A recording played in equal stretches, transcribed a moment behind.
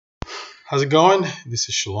How's it going? This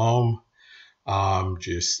is Shalom. I'm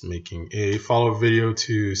just making a follow-up video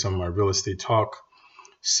to some of my real estate talk.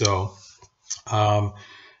 So,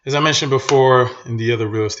 as I mentioned before in the other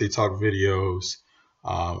real estate talk videos,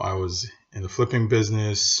 I was in the flipping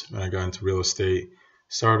business when I got into real estate.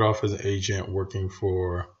 Started off as an agent working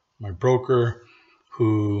for my broker,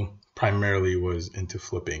 who primarily was into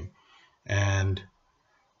flipping. And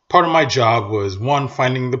part of my job was, one,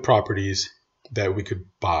 finding the properties that we could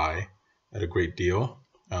buy at a great deal,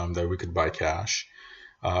 that we could buy cash.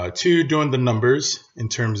 Two, doing the numbers in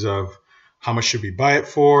terms of how much should we buy it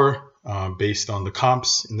for, based on the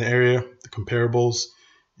comps in the area, the comparables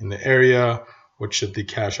in the area, what should the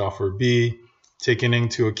cash offer be, taking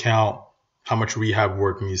into account how much rehab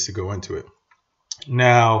work needs to go into it.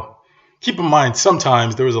 Now, keep in mind,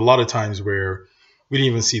 sometimes there was a lot of times where we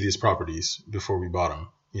didn't even see these properties before we bought them.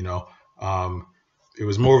 It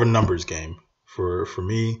was more of a numbers game for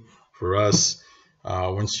me, for us.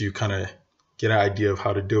 Once you kind of get an idea of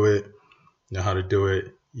how to do it, know how to do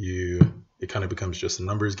it, it kind of becomes just a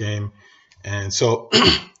numbers game. And so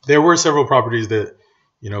there were several properties that,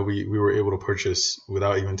 we were able to purchase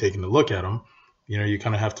without even taking a look at them. You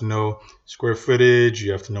kind of have to know square footage.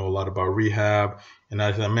 You have to know a lot about rehab. And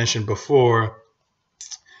as I mentioned before,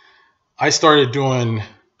 I started doing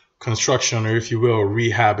construction, or if you will,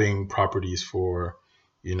 rehabbing properties for,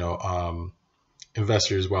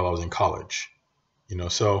 investors while I was in college.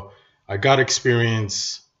 So I got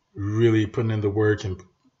experience really putting in the work and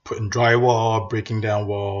putting drywall, breaking down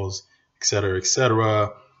walls, et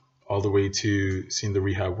cetera, all the way to seeing the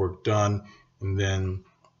rehab work done, and then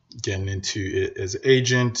getting into it as an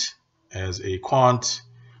agent, as a quant,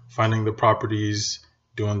 finding the properties,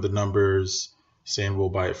 doing the numbers, saying we'll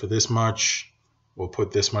buy it for this much, we'll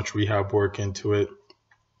put this much rehab work into it,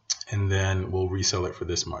 and then we'll resell it for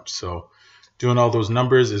this much. So doing all those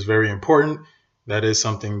numbers is very important. That is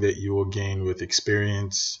something that you will gain with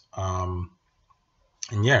experience. And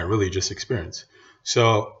yeah, really just experience.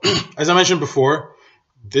 So as I mentioned before,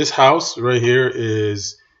 this house right here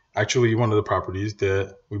is actually one of the properties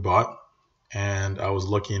that we bought. And I was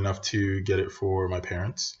lucky enough to get it for my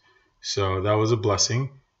parents. So that was a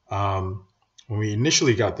blessing. When we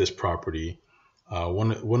initially got this property,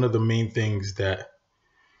 one of the main things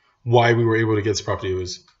why we were able to get this property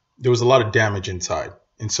was there was a lot of damage inside.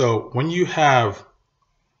 And so when you have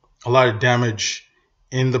a lot of damage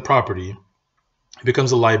in the property, it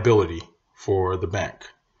becomes a liability for the bank.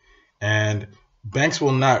 And banks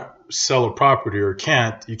will not sell a property, or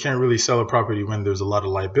you can't really sell a property when there's a lot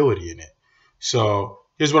of liability in it. So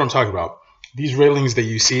here's what I'm talking about. These railings that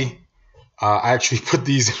you see, I actually put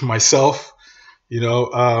these in myself. When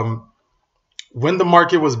the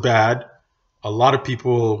market was bad, a lot of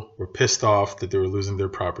people were pissed off that they were losing their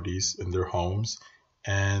properties and their homes.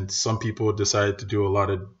 And some people decided to do a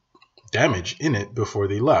lot of damage in it before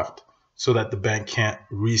they left, so that the bank can't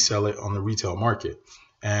resell it on the retail market.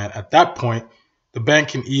 And at that point, the bank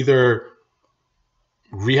can either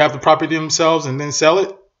rehab the property themselves and then sell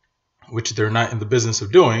it, which they're not in the business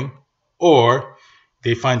of doing, or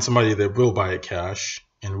they find somebody that will buy it cash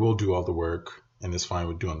and will do all the work and is fine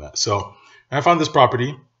with doing that. So I found this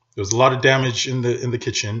property. There was a lot of damage in the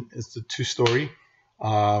kitchen. It's a two-story,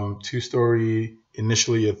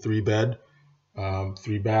 initially a 3-bed,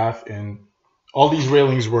 3-bath, and all these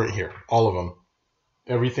railings weren't here, all of them,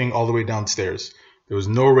 everything all the way downstairs. There was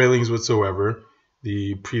no railings whatsoever.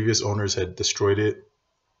 The previous owners had destroyed it.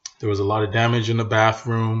 There was a lot of damage in the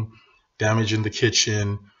bathroom, damage in the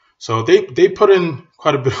kitchen. So they put in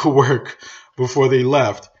quite a bit of work before they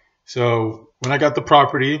left. So when I got the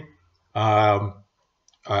property,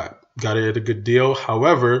 I got it at a good deal.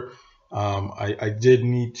 However, I did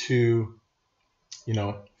need to,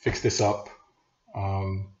 fix this up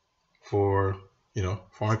for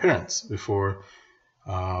my parents before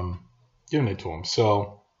giving it to them.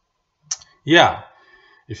 So yeah,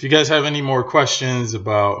 if you guys have any more questions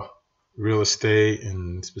about real estate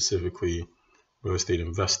and specifically real estate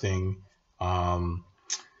investing,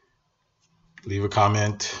 leave a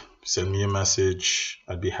comment, send me a message.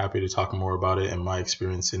 I'd be happy to talk more about it and my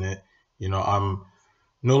experience in it. I'm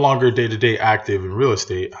no longer day-to-day active in real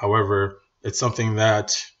estate. However, it's something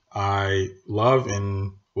that I love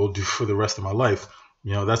and will do for the rest of my life.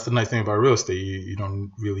 That's the nice thing about real estate. You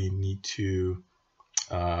don't really need to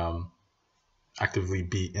actively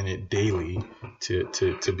be in it daily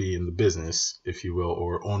to be in the business, if you will,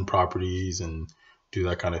 or own properties and do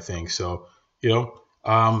that kind of thing. So,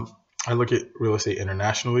 I look at real estate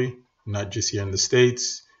internationally, not just here in the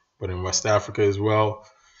States, but in West Africa as well,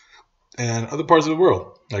 and other parts of the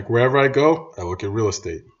world. Like wherever I go, I look at real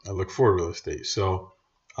estate. I look for real estate. So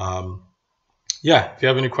yeah, if you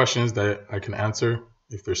have any questions that I can answer,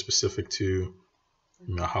 if they're specific to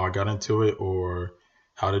how I got into it or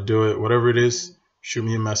how to do it, whatever it is, shoot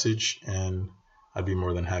me a message and I'd be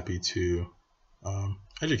more than happy to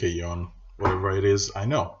educate you on whatever it is I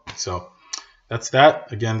know. So that's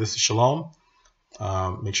that. Again, this is Shalom.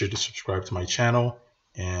 Make sure to subscribe to my channel,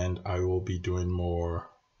 and I will be doing more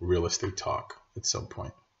real estate talk at some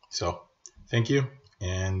point. So thank you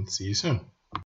and see you soon.